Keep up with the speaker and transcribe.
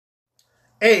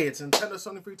Hey, it's Nintendo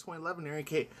Sony Free 2011 here,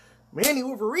 aka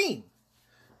MannyWolverine.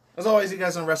 As always, you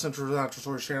guys on Wrestling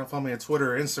Stories channel. Follow me on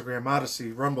Twitter, Instagram,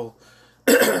 Odyssey, Rumble,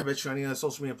 bet you any other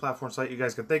social media platform site you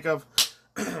guys can think of.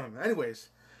 Anyways,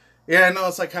 yeah, I know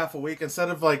it's like half a week. Instead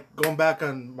of like going back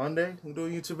on Monday and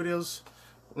doing YouTube videos,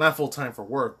 not full time for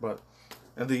work, but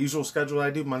in the usual schedule I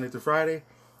do Monday through Friday,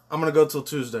 I'm gonna go till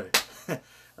Tuesday.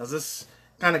 As this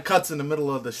kind of cuts in the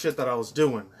middle of the shit that I was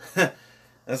doing.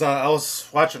 As I was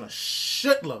watching a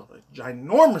shitload, a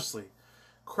ginormously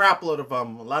crapload of a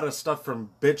lot of stuff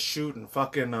from BitChute and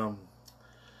fucking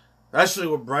actually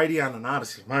with Brighteon and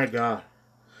Odyssey. My God,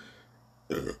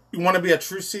 you want to be a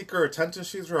truth seeker, attention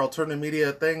seeker, alternative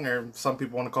media thing, or some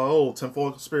people want to call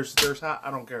tinfoil conspiracy theorist hat.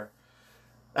 I don't care.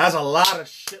 There's a lot of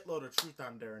shitload of truth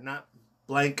on there, not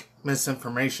blank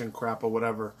misinformation crap or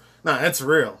whatever. Nah, it's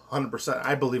real, 100%.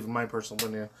 I believe in my personal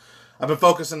opinion. I've been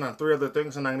focusing on 3 other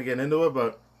things. I'm not going to get into it,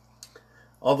 but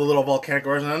all the little volcanic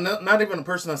origins. I'm not even a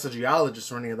person that's a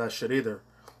geologist or any of that shit either.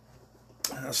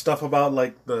 Stuff about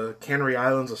like the Canary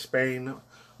Islands of Spain,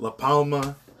 La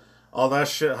Palma, all that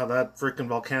shit, how that freaking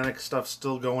volcanic stuff's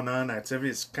still going on.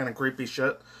 Activity is kind of creepy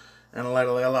shit. And a lot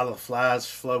of the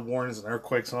flood warnings and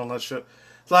earthquakes and all that shit.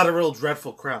 It's a lot of real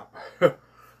dreadful crap.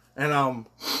 And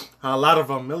a lot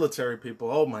of military people,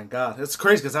 oh my God, it's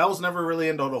crazy because I was never really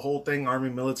into the whole thing, army,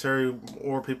 military,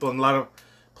 war people, and a lot of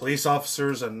police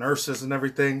officers and nurses and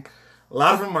everything. A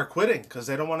lot of them are quitting because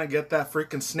they don't want to get that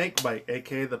freaking snake bite,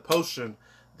 aka the potion,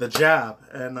 the jab,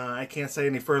 and I can't say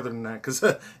any further than that because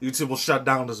YouTube will shut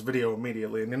down this video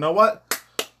immediately. And you know what?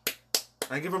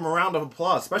 I give them a round of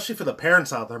applause, especially for the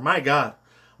parents out there. My God,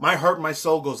 my heart and my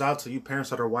soul goes out to you parents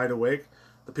that are wide awake.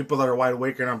 The people that are wide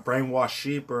awake are not brainwashed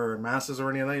sheep or masses or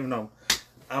anything. Even though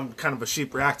I'm kind of a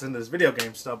sheep reacting to this video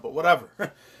game stuff, but whatever.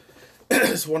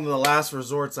 It's one of the last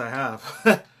resorts I have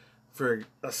for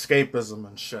escapism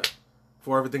and shit.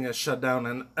 Before everything is shut down.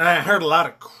 And I heard a lot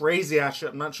of crazy ass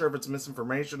shit. I'm not sure if it's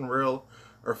misinformation, real,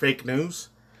 or fake news.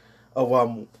 Of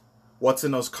what's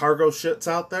in those cargo shits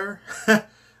out there.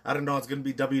 I don't know. It's going to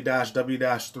be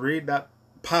W-W-3 that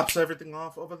pops everything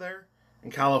off over there.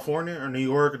 In California or New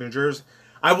York or New Jersey.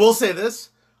 I will say this,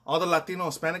 all the Latino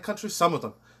Hispanic countries, some of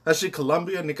them, especially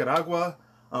Colombia, Nicaragua,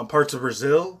 parts of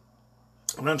Brazil.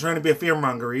 I'm not trying to be a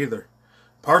fearmonger either.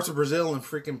 Parts of Brazil and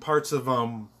freaking parts of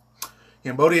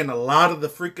Cambodia and a lot of the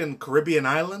freaking Caribbean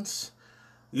islands.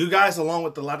 You guys, along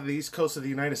with a lot of the east coast of the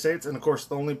United States, and of course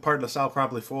the only part of the south,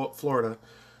 probably Florida,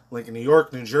 like New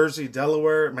York, New Jersey,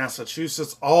 Delaware,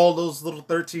 Massachusetts, all those little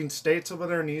 13 states over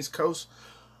there on the east coast,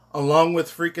 along with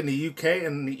freaking the UK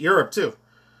and Europe too.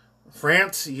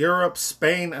 France, Europe,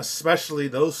 Spain, especially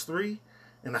those 3.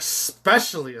 And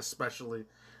especially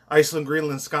Iceland,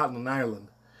 Greenland, Scotland, and Ireland.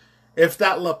 If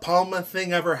that La Palma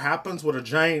thing ever happens with a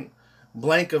giant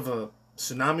blank of a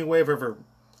tsunami wave ever,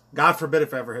 God forbid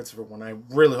if it ever hits everyone. I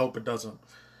really hope it doesn't.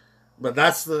 But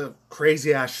that's the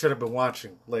crazy ass shit I've been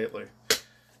watching lately.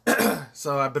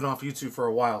 So I've been off YouTube for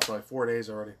a while, so like 4 days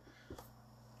already.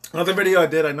 Another video I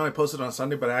did, I know I posted on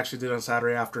Sunday, but I actually did it on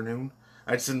Saturday afternoon.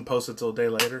 I just didn't post it till a day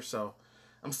later, so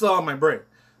I'm still on my break.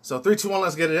 So 3, 2, 1,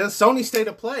 let's get it in. Sony State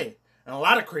of Play. And a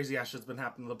lot of crazy ass shit's been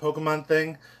happening. The Pokemon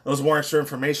thing, there was more extra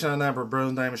information on that, but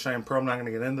Brilliant Diamond Shine Pro, I'm not going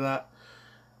to get into that.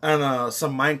 And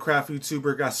some Minecraft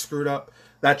YouTuber got screwed up.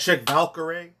 That chick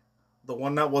Valkyrie, the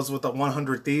one that was with the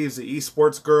 100 Thieves, the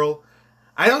esports girl.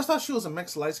 I always thought she was a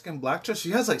mixed light-skinned black chick. She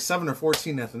has like 7 or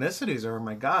 14 ethnicities, oh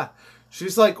my God.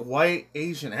 She's like white,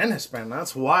 Asian, and Hispanic.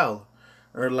 That's wild.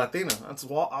 Or Latina. That's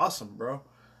awesome, bro.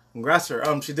 Congrats to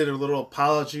her. She did a little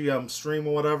apology stream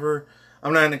or whatever.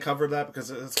 I'm not going to cover that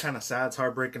because it's kind of sad. It's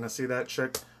heartbreaking to see that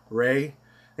chick, Ray.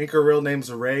 I think her real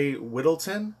name's Ray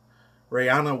Whittleton.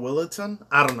 Rayana Williton.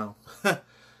 I don't know.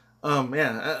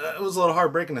 Yeah, it was a little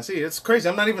heartbreaking to see. It's crazy.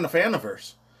 I'm not even a fan of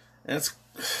hers. And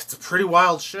it's a pretty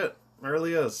wild shit. It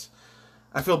really is.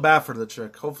 I feel bad for the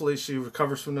chick. Hopefully she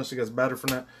recovers from this. She gets better from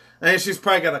that. And she's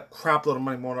probably got a crap load of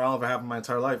money more than I'll ever have in my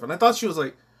entire life. And I thought she was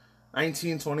like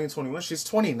 19, 20, 21. She's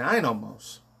 29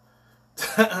 almost.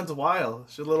 That's wild.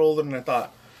 She's a little older than I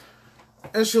thought.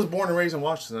 And she was born and raised in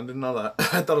Washington. I didn't know that.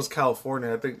 I thought it was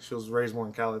California. I think she was raised more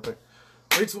in Cali.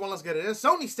 3, 2, 1, let's get it in.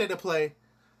 Sony State of Play.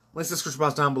 Links to the description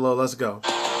box down below. Let's go.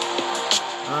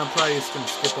 I'm probably just going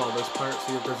to skip all this part,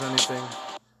 see if there's anything.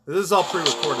 This is all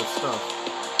pre-recorded stuff.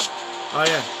 Oh,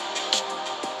 yeah.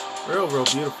 Real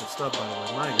beautiful stuff, by the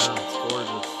way. My God, it's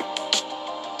gorgeous.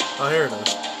 Oh, here it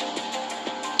is.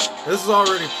 This is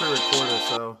already pre-recorded,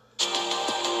 so.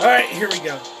 Alright, here we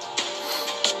go.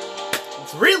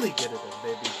 Let's really get it in,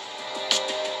 baby.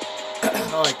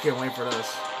 Oh, I can't wait for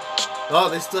this. Oh,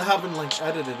 they still haven't, like,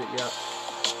 edited it yet.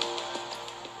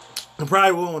 I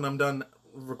probably will when I'm done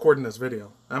recording this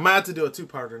video. I might have to do a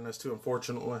two-parter in this too,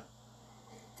 unfortunately.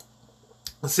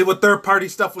 Let's see what third-party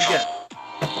stuff we get.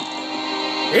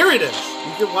 Here it is.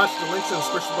 You can watch the links in the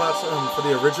description box for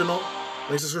the original.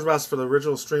 Links in the description box for the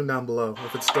original stream down below,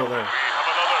 if it's still there. We have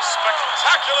another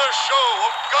spectacular show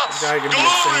of guts, glory,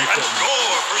 and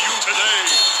gore for you today.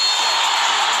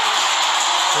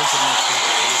 Oh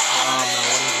no,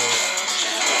 what is this?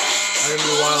 I can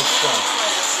do wild stuff.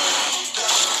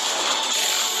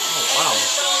 Oh wow.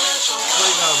 It's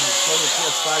like Sony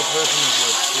PS5 version of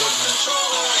like Fortnite.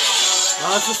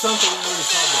 Oh, this is something we already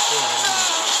saw before. I don't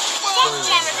know. This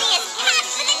Jeremy is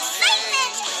packed with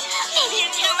excitement. Maybe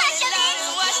too much of it.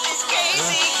 Watch this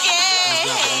crazy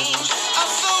game. I'm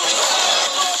so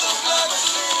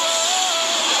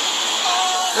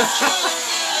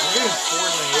I'm getting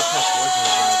Fortnite Apex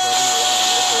Legends vibes. I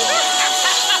don't know why.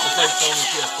 It's like Sony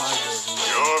PS5 version.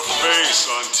 Your face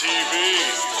on TV.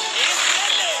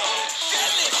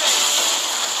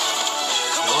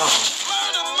 Wow.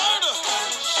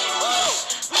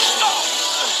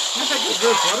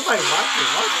 What am I watching?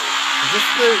 What? Is this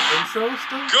the intro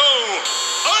still? Go!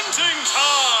 Hunting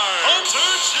time! Hunter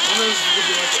I wonder if it's gonna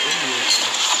be like an Indian.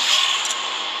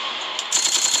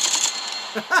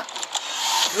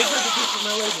 Looks like the dude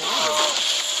from LA Noir.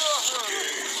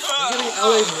 I'm getting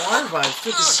LA Noir vibes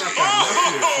too, because it's got that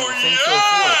nephew or something. Same show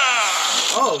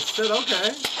 4. Oh, shit,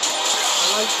 okay. I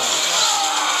like that.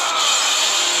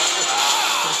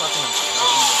 Pretty fucking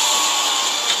nice.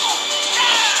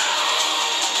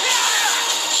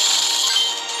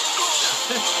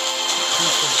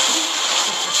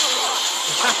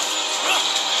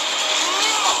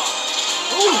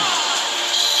 Ooh!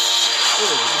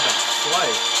 Ooh, look at that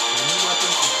slice. The new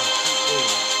weapons can complete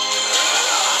aid.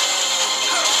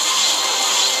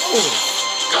 Ooh!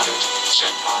 Got it,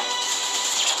 Senpai.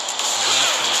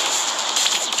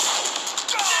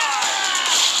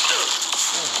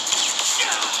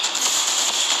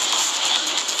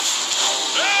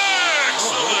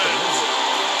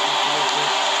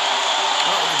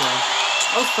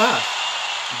 That was fast.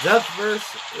 Death verse,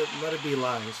 let it be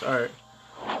lies. Alright.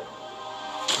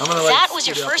 That was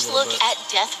your first look at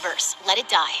Deathverse, Let It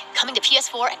Die, coming to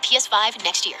PS4 and PS5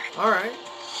 next year. Alright.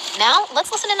 Now,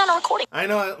 let's listen in on a recording. I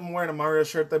know I'm wearing a Mario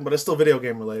shirt thing, but it's still video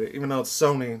game related, even though it's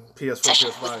Sony, PS4, Session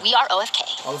PS5. with We Are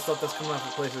OFK. All the stuff that's coming out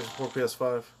for PlayStation 4,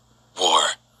 PS5.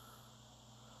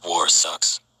 War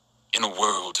sucks. In a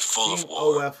world full of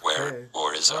war, where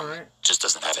warism just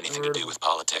doesn't have anything to do with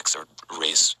politics or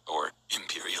race or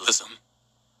imperialism.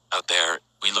 Out there,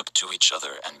 we look to each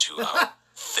other and to our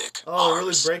thick arms.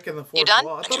 Really breaking the fourth You done?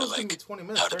 wall. I And thought it you're was gonna like, be 20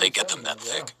 minutes. how did they get them that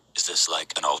thick? Is this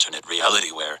like an alternate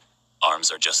reality where arms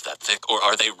are just that thick, or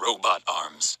are they robot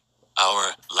arms?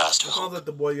 Our last hope That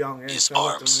the boy Young is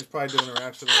arms. He's probably doing an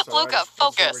accident. Luca,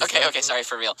 focus. Okay, sorry,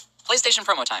 for real. PlayStation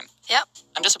promo time. Yep.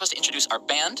 I'm just supposed to introduce our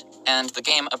band and the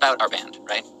game about our band,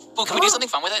 right? Ooh, can we do something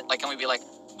fun with it? Like, can we be like,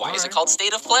 why is it called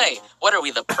State of Play? What are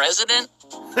we, the president?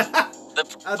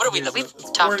 What are we, We've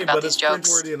talked about these jokes.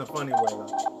 It's wordy in a funny way, though.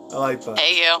 I like that.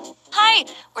 Hey, you. Hi,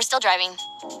 we're still driving.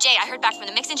 Jay, I heard back from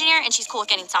the mix engineer, and she's cool with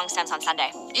getting song stems on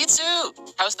Sunday. Itsu!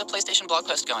 How's the PlayStation blog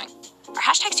post going? Are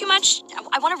hashtags too much?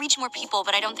 I want to reach more people,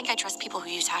 but I don't think I trust people who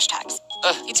use hashtags.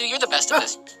 Itsu, you're the best at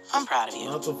this. I'm proud of you.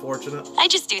 That's unfortunate. I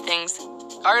just do things.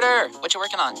 Carter, what you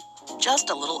working on? Just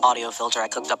a little audio filter I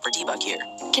cooked up for debug here.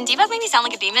 Can debug make me sound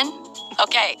like a demon?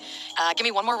 Okay, give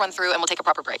me one more run through and we'll take a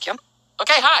proper break, yeah?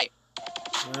 Okay, hi!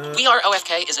 We Are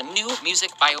OFK is a new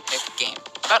music biopic game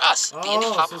about us, the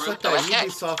indie pop group like OFK.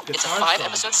 It's a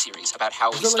 5-episode series about how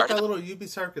we Is it like started that little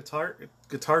Ubisoft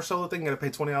guitar solo thing? Gotta pay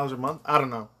 $20 a month? I don't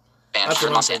know. band here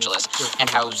in Los Angeles, and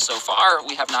how so far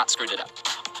we have not screwed it up.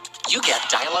 You get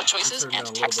dialogue choices and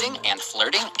texting and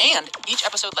flirting, and each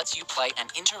episode lets you play an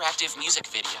interactive music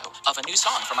video of a new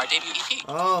song from our debut EP.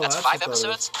 That's 5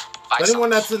 episodes, 5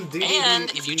 Anyone songs. that's in DVD, And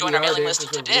if you join our mailing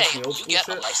list today, you get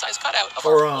a life-size cutout of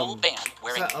or, our whole band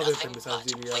wearing other nothing thing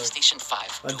besides but DVR? PlayStation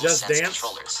 5 Just DualSense Dance?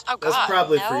 controllers. Oh, God. That's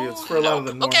probably for you. It's for a lot of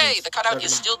the normies. Okay, the cutout that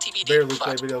is can still TBD, barely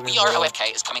play but video We games Are at all.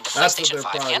 OFK is coming to That's what PlayStation they're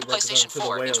 5 probably and PlayStation representing for the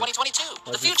 4 in whales.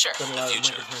 2022. The future. Spend a lot of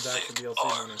future, microtransaction thick DLC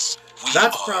money. arms.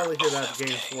 That's probably who that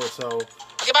game's for, so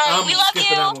Okay, bye. I'm We love skipping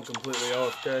you. that one completely.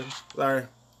 Oh, okay. Sorry.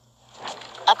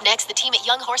 Up next, the team at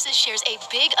Young Horses shares a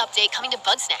big update coming to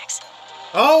Bug Snacks.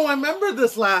 Oh, I remember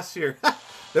this last year.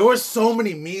 There were so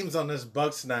many memes on this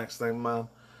Bug Snacks thing, man.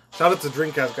 Shout out to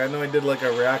Dreamcast guy. I know I did like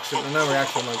a reaction, not a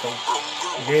reaction, like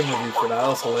a game review for that. That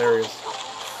was hilarious.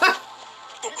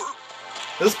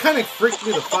 This kind of freaked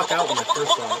me the fuck out when I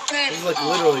first saw it. This was like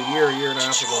literally a year and a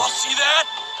half Did you ago. all see that?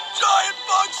 Giant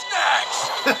bug snacks!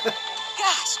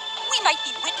 Gosh, we might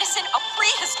be witnessing a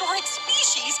prehistoric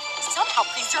species somehow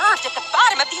preserved at the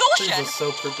bottom of the ocean. This is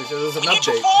so creepy. There's an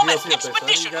update. DLC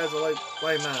update. So you guys are like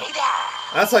playing that.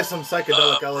 That's like some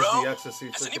psychedelic LSD ecstasy.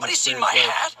 Has anybody seen my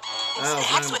hat?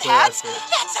 Snacks with hats?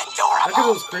 That's adorable. I think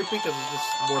it was creepy because it just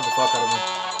bored the fuck out of me.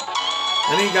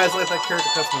 I know you guys like that character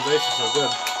customization, so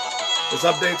good. This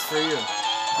update's for you.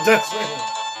 That's it.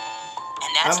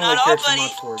 And that's I don't not really care all, too buddy.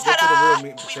 much for it. Get to the real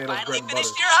meat and potatoes, bread and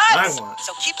butter. I want.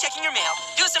 So keep checking your mail,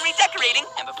 do some redecorating,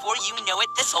 and before you know it,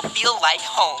 this will feel like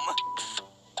home.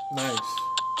 Nice.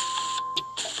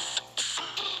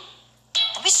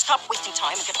 Can we stop wasting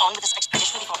time and get on with this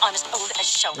expedition before I'm as old as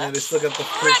Shona? Yeah, they still got the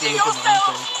freaky looking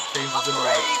arm thing. Changes into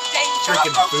like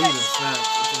freaking food and snacks.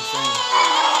 It's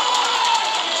insane.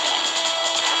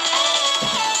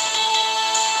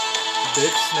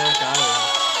 Big Snack Island.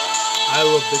 I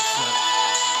love Big Snack.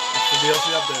 That's the DLC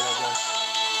update, I guess.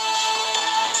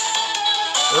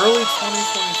 Early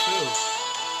 2022.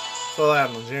 So that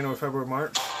happened January, February,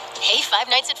 March. Hey, Five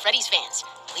Nights at Freddy's fans.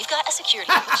 We've got a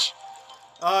security breach.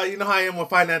 You know how I am with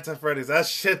Five Nights at Freddy's. That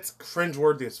shit's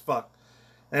cringeworthy as fuck.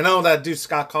 I know that dude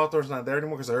Scott Cawthorn's not there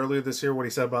anymore because earlier this year what he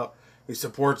said about he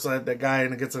supports that guy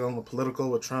and it gets on the political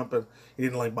with Trump and he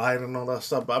didn't like Biden and all that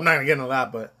stuff. But I'm not gonna get into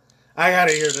that. But I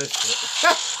gotta hear this shit.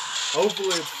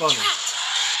 Hopefully it's funny.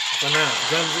 For now,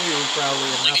 Gen Z is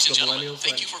probably Ladies and the gentlemen, millennials.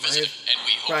 thank you for visiting, and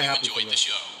we hope you enjoyed the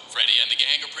show. Freddy and the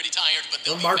gang are pretty tired, but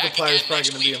they'll be back Markiplier is again probably next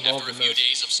going to be week involved after in a few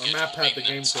days of this. Or scheduled MatPat the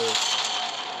Game maintenance. Theorist.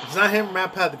 If it's not him,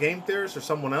 MatPat the Game Theorist, or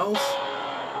someone else,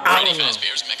 I Freddy don't know.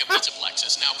 Fazbear's Mega Pizzaplex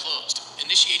is now closed.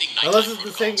 Initiating Unless nighttime it's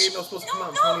the same game that was supposed to come out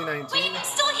in 2019.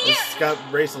 It's got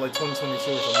raced in like 2022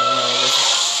 or something.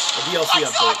 It's a DLC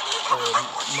update.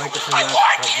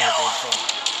 Microtransactions.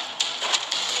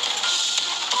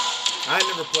 I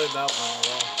never played that one at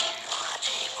all.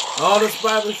 Oh, this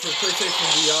probably for PlayStation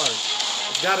VR.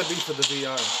 It's gotta be for the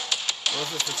VR.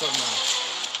 Unless it's for something else.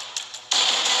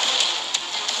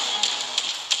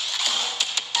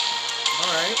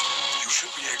 Alright. You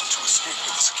should be able to escape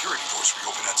when the security doors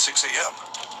reopen at 6 a.m.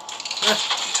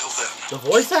 Until then, The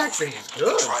voice acting is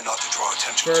good. try not to draw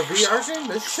attention For a to VR yourself. game,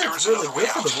 this If there shit's is really another way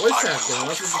good for the out, voice I will acting, help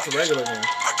unless you it's just a find it. regular game.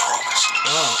 I promise.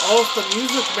 Wow. Oh, it's the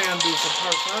Music Man dude from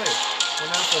Part 5. From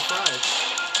Apple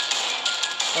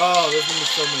 5. Oh, there's gonna be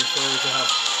so many stories that have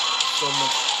so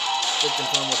much freaking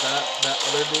fun with that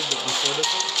other dude that before this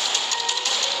one.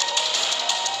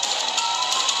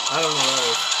 I don't know what that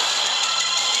is.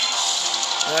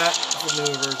 That's the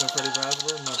new version of Freddy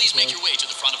Fazbear. Please make your way to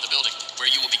the front of the building, where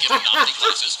you will be given novelty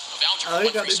classes, a voucher I for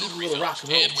think how free they do soda the little refills, rock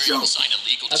and roll and where you will jump. sign a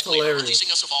legal That's disclaimer hilarious.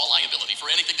 releasing us of all liability for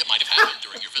anything that might have happened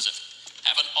during your visit.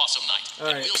 Have an awesome night,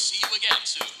 All and right. we'll see you again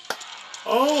soon.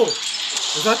 Oh,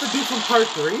 is that the dude from Part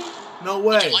 3? No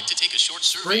way. Would you like to take a short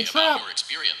survey Springtrap. about your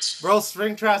experience? Bro,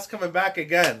 Springtrap's coming back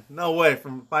again. No way,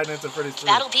 from Five Nights at Freddy's 3.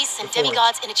 Battle Beasts and Before.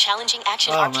 Demigods in a challenging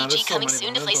action Oh, man, RPG there's so coming many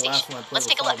soon of to them. This is the last PlayStation. one I played Let's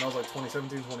take a with look. Five. That was like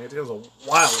 2017, 2018. It was a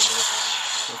while ago.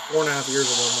 Like 4.5 years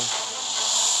ago, man.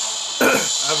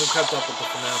 I haven't kept up with the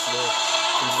finale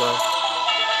since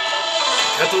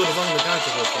that's what it's only the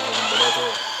controversy, but that's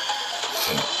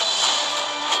it.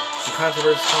 The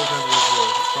controversy,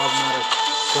 problematic,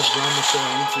 plus drama show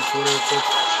on YouTube, Twitter, Twitch,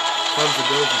 tons of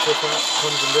girls and TikTok,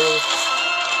 tons of girls,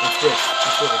 and Twitch.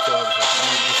 That's what it's all about. I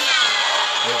mean,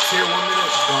 it's here 1 minute,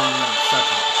 it's gone in a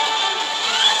second.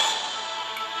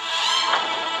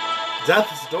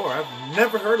 Death's Door. I've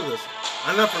never heard of this.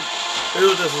 I never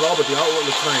heard of this at all, but the artwork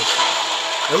looks nice.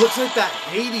 It looks like that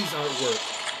Hades artwork.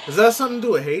 Is that something to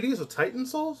do with Hades or Titan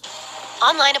Souls?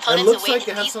 Online It opponents looks await like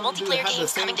it has these something to do with multiplayer the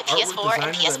games same coming to artwork PS4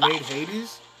 and designer that made PS5.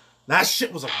 Hades. That shit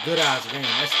was a good ass game.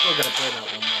 I still gotta play that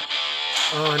one more.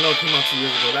 Oh, I know it came out 2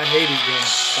 years ago. That Hades game,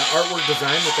 that artwork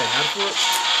design that they had for it,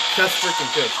 that's freaking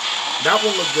good. That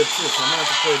one looked good too, so I'm gonna have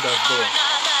to play Death's Door.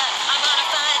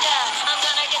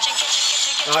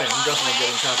 Oh yeah, I'm definitely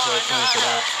getting copyright claims for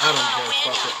that. I don't care,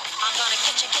 fuck it.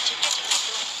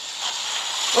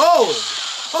 Oh!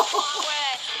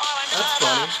 That's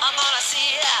funny.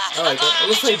 I like that. It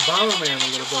looks like Bomberman a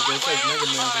little bit, but it's like Mega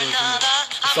Man's version of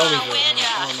Sony's version.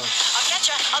 I don't know.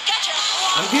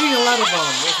 I'm getting a lot of,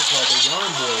 what's it called, the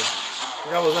Yarn Boy.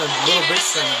 That was a Little Big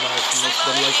Fan advice from this,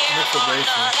 but like mixed with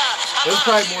racing. This is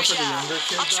probably more for the younger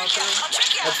kids out there.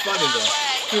 That's funny though.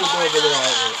 Cute adorable little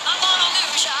artwork.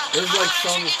 This is like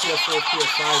Sony's PS4,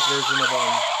 PS5 version of,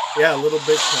 yeah, Little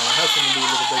Big Fan. It has something to do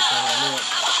with Little Big Fan, I knew it.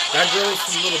 That girl is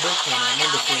from Little Big Fan, I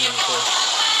remember seeing her before.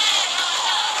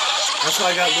 That's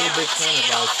why I got Little Big Fan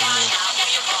advice from me.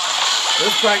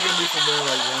 This is probably going to be for more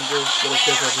like younger little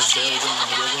kids that just barely getting the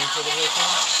video games for the first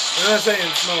time. I'm not saying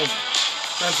it's no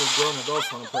offense if grown adults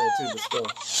want to play it too, but still.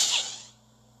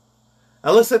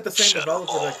 It looks like the same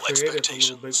developer that created the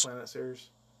Little Big Planet series.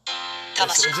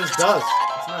 It just does.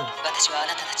 It's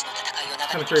nice.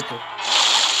 Kind of creepy.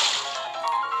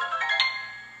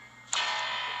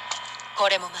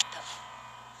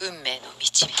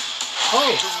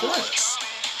 Oh,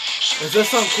 shit. Is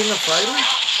this on King of Fighters?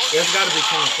 It's gotta be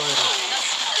King of Fighters.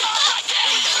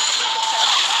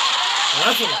 Well,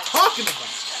 that's what I'm talking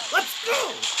about. Let's go!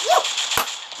 Woo!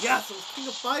 Yes, it was King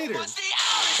of Fighters.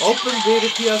 Open beta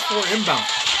PS4 inbound.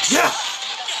 Yeah!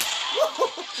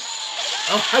 Woo!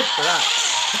 I'm hyped for that.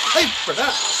 I'm hyped for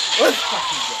that. Let's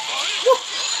fucking go. Woo!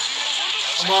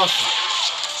 I'm awesome.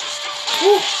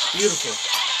 Woo! Beautiful.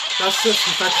 That's just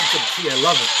perfection to the T. I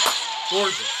love it.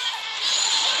 Gorgeous.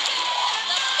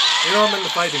 You know I'm in the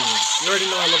fighting games. You already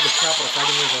know I love the crap out of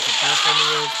fighting games. Like the platforming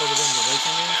games, fighting games, the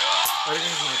racing games. Fighting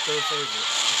games is my third favorite.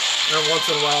 And then once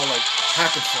in a while, like,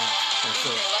 hack and slash. For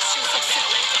sure.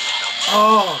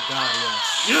 Oh, God,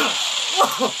 yes. Yes!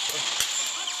 Whoa!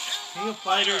 King of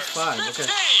Fighters 5. Okay.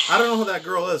 I don't know who that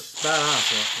girl is. She's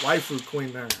badass, though. Waifu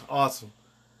queen there. Awesome.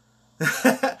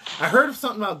 I heard of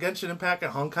something about Genshin Impact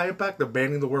and Honkai Impact. They're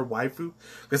banning the word waifu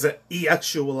because it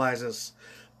actualizes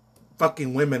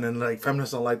fucking women and like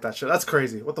feminists don't like that shit. That's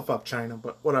crazy. What the fuck, China?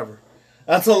 But whatever.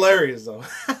 That's hilarious though.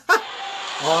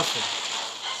 Awesome.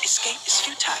 Escape is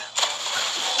futile.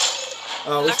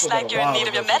 Looks like you're in need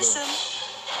of your medicine.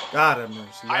 God have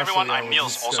mercy. Hi everyone, I'm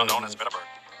Niels, also known as Bitterbird.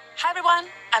 Hi everyone,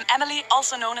 I'm Emily,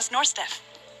 also known as Norstef.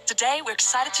 Today we're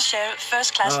excited to share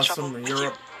First Class Trouble with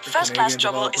you. First Class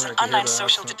Trouble is an online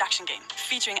social deduction game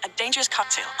featuring a dangerous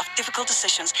cocktail of difficult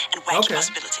decisions and wacky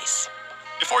possibilities.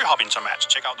 Before you hop into a match,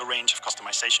 check out the range of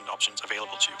customization options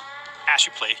available to you. As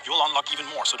you play, you'll unlock even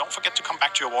more, so don't forget to come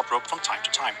back to your wardrobe from time to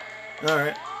time.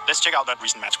 Alright. Let's check out that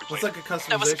recent match we played. It's like a customization.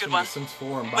 That was a good one.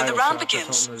 When the round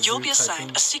begins, you'll be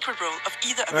assigned a secret role of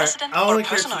either a resident or a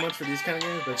personoid. For these kind of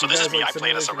games, but so this is me. I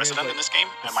played as a resident in this game,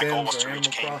 and my goal was to reach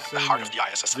Kane, the heart of the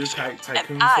ISS.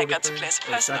 And I got to play as a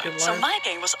personoid, so my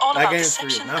game was all about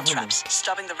deception and traps,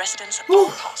 stopping the residents at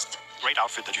all costs. Great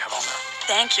outfit that you have on there.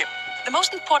 Thank you. The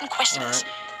most important question is,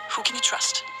 who can you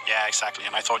trust? Yeah, exactly,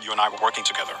 and I thought you and I were working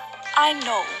together. I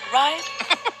know, right?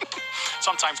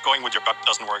 Sometimes going with your gut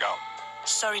doesn't work out.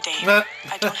 Sorry, Dave. I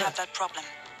don't have that problem.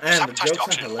 And the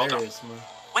jokes are hilarious, man.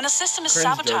 When a system is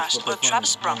sabotaged or a trap is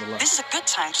sprung, this is a good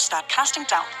time to start casting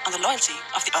doubt on the loyalty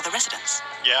of the other residents.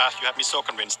 Yeah, you had me so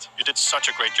convinced. You did such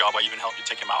a great job, I even helped you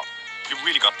take him out. You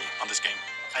really got me on this game.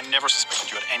 I never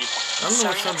suspected you at any point.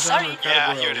 Sorry.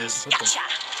 Yeah, here it is. Gotcha.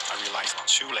 I realized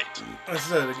too late.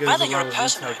 Whether you're a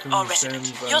personoid or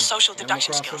resident, your social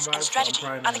deduction skills and strategy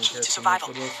are the key to survival.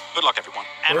 Good luck, everyone.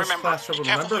 And remember, be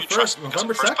careful who you trust, because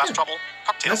in First Class Trouble,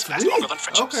 cocktails last longer than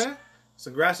friendships. Okay.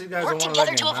 So grass, you guys work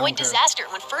together to avoid disaster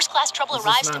when First Class Trouble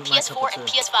arrives to PS4 and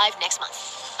PS5 next month.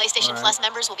 PlayStation Plus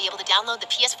members will be able to download the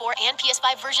PS4 and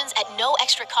PS5 versions at no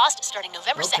extra cost starting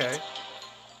November 2nd.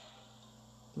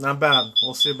 Not bad.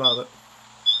 We'll see about it.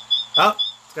 Oh,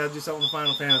 it's got to do something with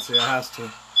Final Fantasy. It has to.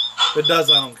 If it does,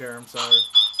 I don't care. I'm sorry.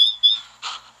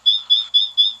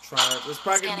 Try it. It's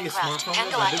probably going to be a smartphone.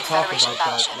 I did talk about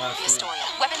that last week.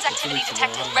 Weapons activity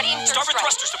detected. Ready and starboard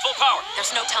thrusters to full power.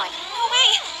 There's no time. No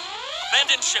way. Land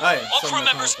in ship. All crew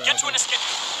members, get to an escape.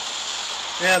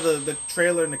 Yeah, the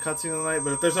trailer and the cutscene tonight,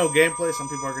 but if there's no gameplay, some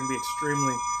people are going to be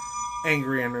extremely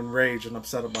angry and enraged and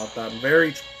upset about that. And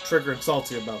very trigger and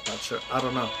salty about that shit. I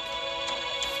don't know.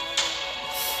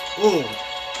 Ooh.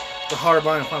 The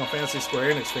hard-buying Final Fantasy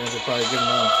Square Enix fans are probably giving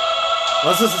up.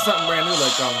 Unless this is something brand new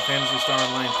like Phantasy Star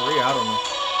Online 3, I don't know.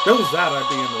 If it was that, I'd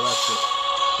be into that shit.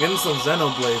 Getting some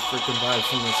Xenoblade freaking vibes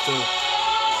from this too.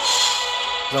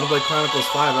 Xenoblade Chronicles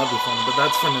 5, that'd be fun, but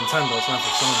that's for Nintendo, it's not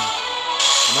for Sony.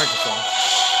 Or Microsoft.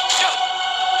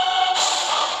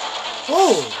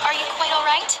 Whoa! Are you quite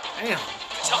alright? Damn.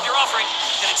 It's help you're offering,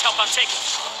 and it's help I'm taking.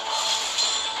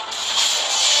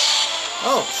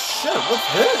 Oh, shit, what's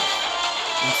this?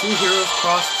 And two heroes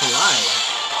cross collide.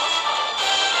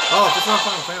 Oh, if it's not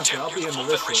Final Fantasy, I'll be into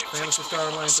this shit. Phantasy Star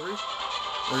Online 3?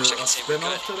 Or a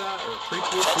spin-off to that? Or a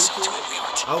prequel?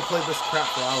 I'll play this crap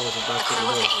for hours if that's what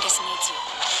it is.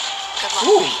 Good luck.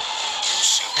 Ooh!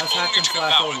 That's hack and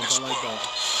slash elements, I like that.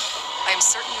 I am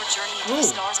certain your journey into the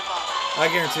stars above. I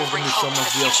guarantee there's going to be so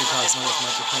much DLC cosmetics,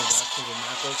 microtransactions, and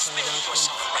macro transactions.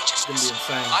 It's going to be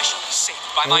insane. I shall be saved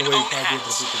by my own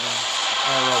hands.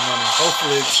 I love money.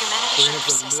 Hopefully, Serena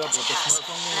doesn't do that with the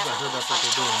smartphone games. I heard that's what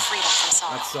they're doing.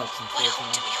 That sucks, unfortunately. What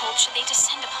hope to behold should they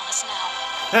descend upon us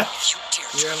now? If you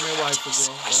dare the anime wife girl,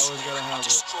 they always gotta have it.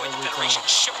 Destroy the Federation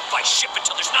ship by ship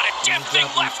until there's not a damn thing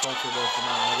left. What is this?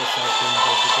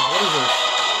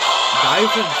 Divine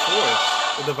Force.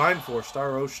 The Divine Force,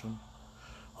 Star Ocean.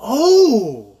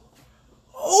 Oh!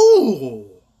 Oh!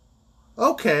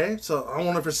 Okay, so I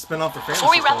wonder if it's a spin-off for Fantasy.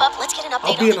 Before we wrap up, let's get an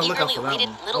update on the eagerly awaited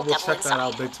Little Devil check that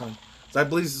out big time. So I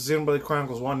believe Xenoblade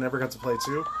Chronicles 1 never got to play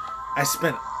 2. I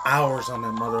spent hours on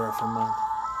that mother effer month.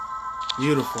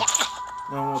 Beautiful.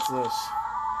 Now what's this?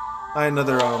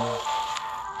 Another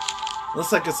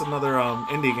looks like it's another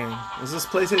indie game. Is this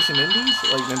PlayStation Indies?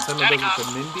 Like Nintendo does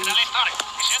with the Indies?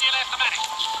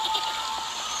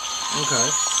 Okay.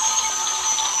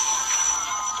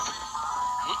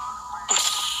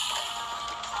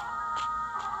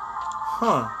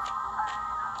 Huh.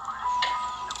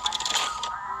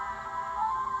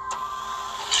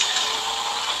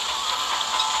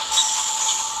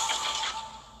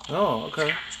 Oh,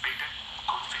 okay.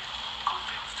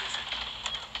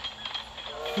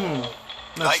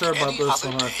 Not sure about this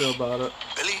one, how I feel about it.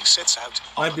 Billy sets out.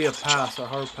 Might be a pass, a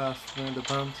hard pass, it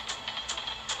depends.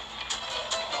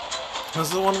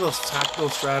 This is one of those tactical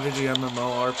strategy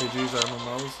MMO RPGs or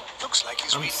MMOs. Looks like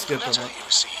he's I'm skipping it.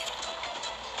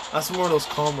 That's more of those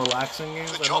calm, relaxing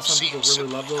games. I know some people really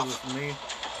love those. For me,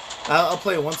 I'll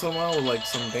play it once in a while with like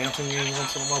some dancing games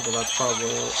once in a while, but that's probably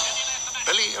it.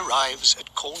 Billy arrives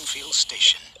at Cornfield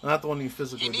Station. Not the one you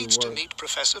physically do work. He needs to meet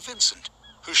Professor Vincent,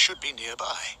 who should be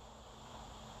nearby.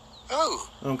 Oh,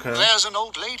 okay. There's an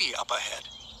old lady up ahead.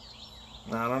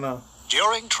 I don't know.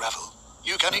 During travel,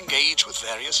 you can engage with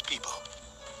various people.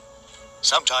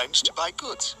 Sometimes to buy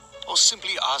goods, or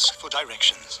simply ask for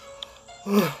directions.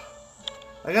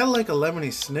 I got like a Lemony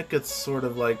Snicket sort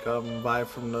of like vibe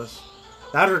from this.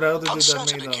 That or the other dude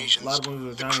that made a lot of movies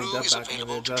with Johnny Depp back in the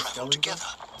day, Jack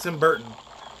Skellington. Tim Burton.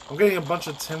 I'm getting a bunch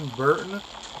of Tim Burton,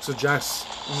 so Jack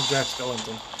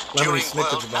Skellington. Lemony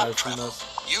Snicket's vibe from this.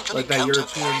 Like that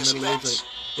European middle age, like,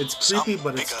 it's creepy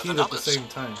but it's cute at the same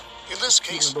time. In this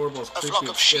case, adorable, it's creepy,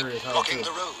 it's scary as hell too.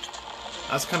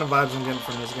 That's kind of vibes I'm getting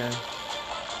from this game.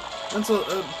 And so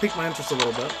it piqued my interest a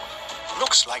little bit.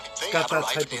 Looks like they have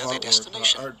arrived near their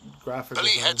destination.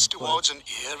 Billy heads towards an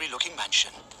eerie-looking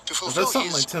mansion to fulfill if that's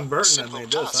something like Tim Burton that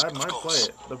made this, I might play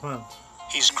it. Depends.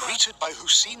 He's greeted by who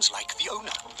seems like the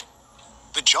owner.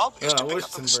 The job is to pick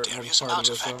up a mysterious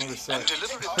artifact and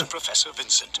deliver it to Professor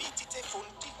Vincent.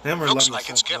 Looks like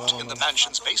it's kept in the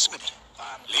mansion's basement,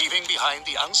 leaving behind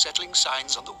the unsettling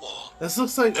signs on the wall. This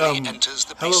looks like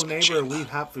Hello Neighbor, We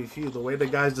Happy Few. The way the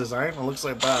guy's designed, it looks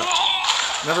like that.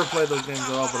 Never played those games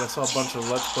at all, but I saw a bunch of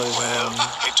Let's Plays on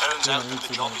it turns out that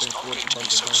the job is not going to be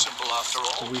so simple after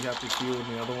all. We Happy Few and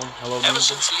the other one, Hello Ever Neighbor.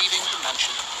 since leaving the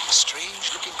mansion,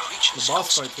 strange-looking creatures the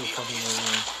boss fights are coming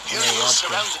over. Here he is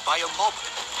surrounded by a mob,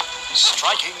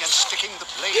 striking and sticking the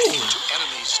blade into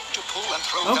enemies to pull and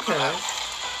throw them around.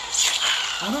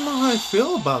 I don't know how I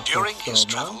feel about During this,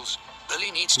 his though, travels,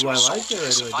 Billy needs do to I resort like it, to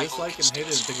his or do I dislike and hate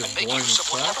it and think it's boring as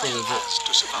crap, or is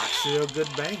it actually a good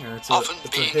banger? It's a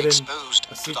hidden,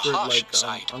 a secret,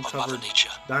 like, uncovered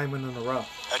diamond in the rough.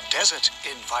 A desert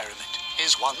environment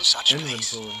is one such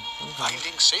place.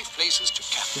 Finding safe places to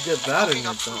camp to get that in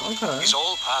it, though. is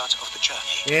all part of the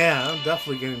journey. Yeah, I'm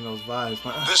definitely getting those vibes.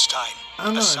 This time, I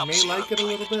don't know, I may like it a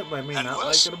little bit, but I may not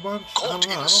like it a bunch. I don't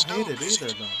know, I don't hate it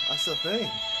either, though. That's the thing.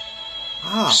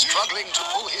 Struggling to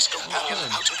pull his companion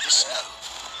out of the snow.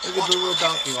 Look at the little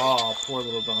donkey. Oh, poor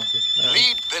little donkey. Yeah.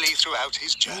 Lead Billy throughout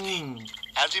his journey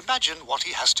and imagine what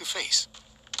he has to face.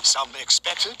 Some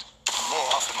expected, more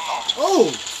often not.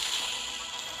 Oh!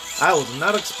 I was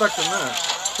not expecting that.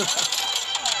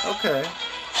 Okay.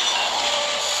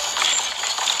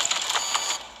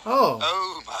 Oh.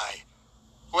 Oh my.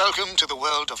 Welcome to the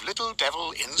world of Little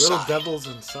Devil Inside. Little Devils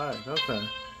Inside. Okay.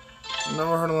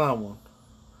 Never heard of that one.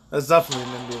 That's definitely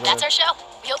an indie. That's our show.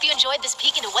 We hope you enjoyed this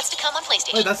peek into what's to come on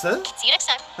PlayStation. Wait, that's it? See you next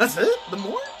time. That's it? The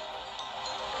more?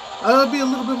 I'll be a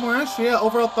little bit more extra. Yeah,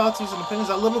 overall thoughts, views, and opinions.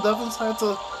 That Little Devil Inside's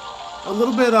a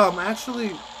little bit,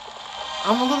 actually,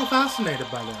 I'm a little fascinated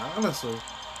by that, honestly.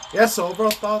 Yeah, so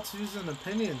overall thoughts, views, and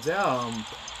opinions, yeah,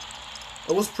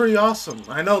 it was pretty awesome.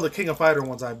 I know the King of Fighter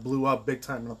ones I blew up big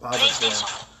time in the positive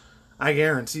way. I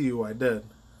guarantee you I did.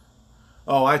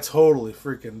 Oh, I totally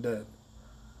freaking did.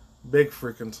 Big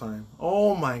freaking time.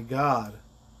 Oh my god.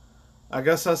 I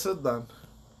guess that's it then.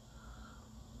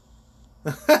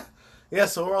 Yeah,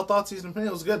 so overall thoughts, views, and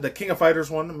opinions was good. The King of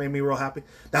Fighters one made me real happy.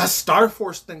 That Star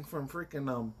Force thing from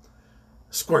freaking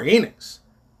Square Enix.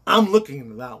 I'm looking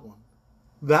into that one.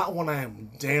 That one I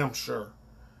am damn sure.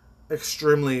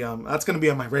 Extremely, that's going to be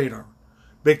on my radar.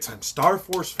 Big time. Star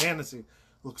Force Fantasy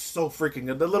looks so freaking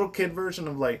good. The little kid version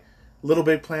of, like, Little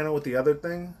Big Planet with the other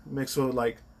thing, mixed with,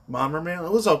 like, Bomberman,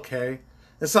 it was okay.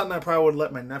 It's something I probably would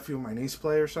let my nephew and my niece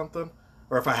play or something.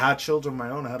 Or if I had children of my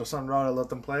own, I had a son I'd let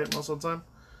them play it most of the time.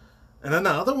 And then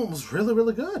the other one was really,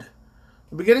 really good.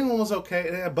 The beginning one was okay.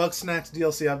 It had Bug Snacks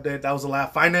DLC update. That was a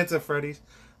laugh. Five Nights at Freddy's.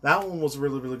 That one was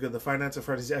really, really good. The Five Nights at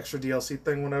Freddy's extra DLC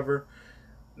thing, whatever.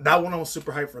 That one I was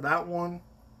super hyped for. That one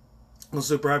I was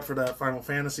super hyped for that Final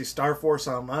Fantasy Star Force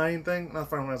Online thing. Not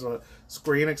Final Fantasy, but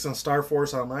Square Enix and Star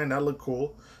Force Online. That looked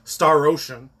cool. Star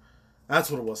Ocean. That's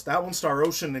what it was. That one, Star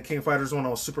Ocean, and King of Fighters one I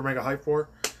was super mega hyped for.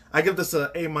 I give this a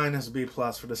A-B+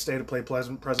 for the State of Play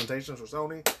presentations for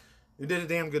Sony. You did a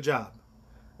damn good job.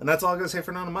 And that's all I'm going to say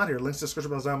for now. I'm out here. Links to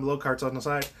description box down below, cards on the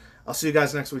side. I'll see you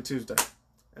guys next week, Tuesday.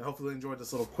 And hopefully you enjoyed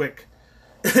this little quick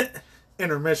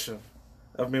intermission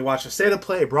of me watching State of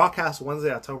Play broadcast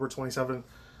Wednesday, October 27th,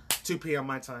 2 p.m.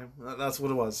 my time. That's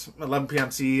what it was. 11 p.m.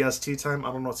 CEST time.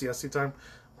 I don't know CST time.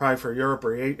 Probably for Europe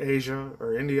or Asia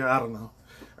or India. I don't know.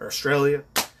 Or Australia.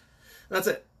 That's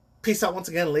it. Peace out once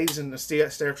again, ladies, and stay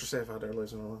extra safe out there,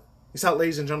 ladies and gentlemen. Peace out,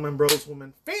 ladies and gentlemen, bros,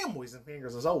 women, fanboys, and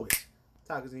fingers, as always.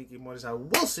 I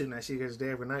will see you next. See you guys day,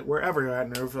 every night, wherever you're at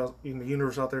in the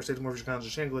universe out there. Stay tuned for your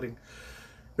content, shangling,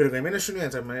 video game industry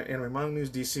news, anime, manga news,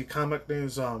 DC comic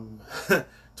news,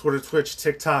 Twitter, Twitch,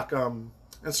 TikTok,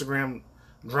 Instagram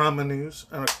drama news,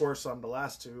 and of course, the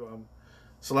last two,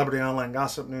 celebrity online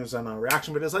gossip news and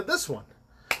reaction videos like this one.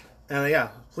 And yeah,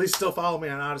 please still follow me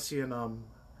on Odyssey and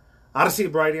Odyssey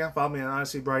Brighteon. Follow me on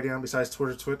Odyssey Brighteon besides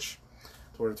Twitter, Twitch.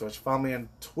 Follow me on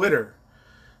Twitter,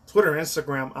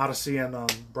 Instagram, Odyssey, and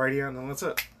Brighteon. And that's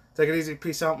it. Take it easy.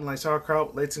 Peace out. Like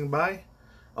sauerkraut. Late and bye.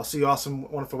 I'll see you awesome,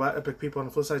 wonderful, epic people on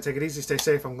the flip side. Take it easy. Stay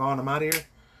safe. I'm gone. I'm out of here.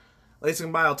 Late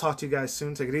and bye. I'll talk to you guys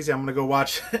soon. Take it easy. I'm going to go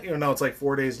watch, even though it's like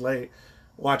 4 days late,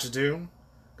 watch Dune.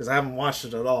 Because I haven't watched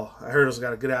it at all. I heard it's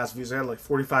got a good ass views. They had like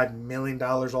 $45 million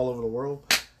all over the world.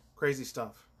 Crazy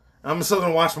stuff. I'm still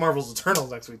going to watch Marvel's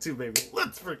Eternals next week too, baby.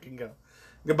 Let's freaking go.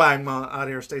 Goodbye. I'm out of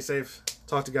here. Stay safe.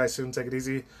 Talk to you guys soon. Take it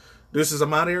easy. Deuces,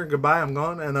 I'm out of here. Goodbye. I'm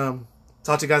gone. And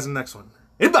talk to you guys in the next one.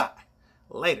 Goodbye.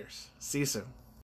 Laters. See you soon.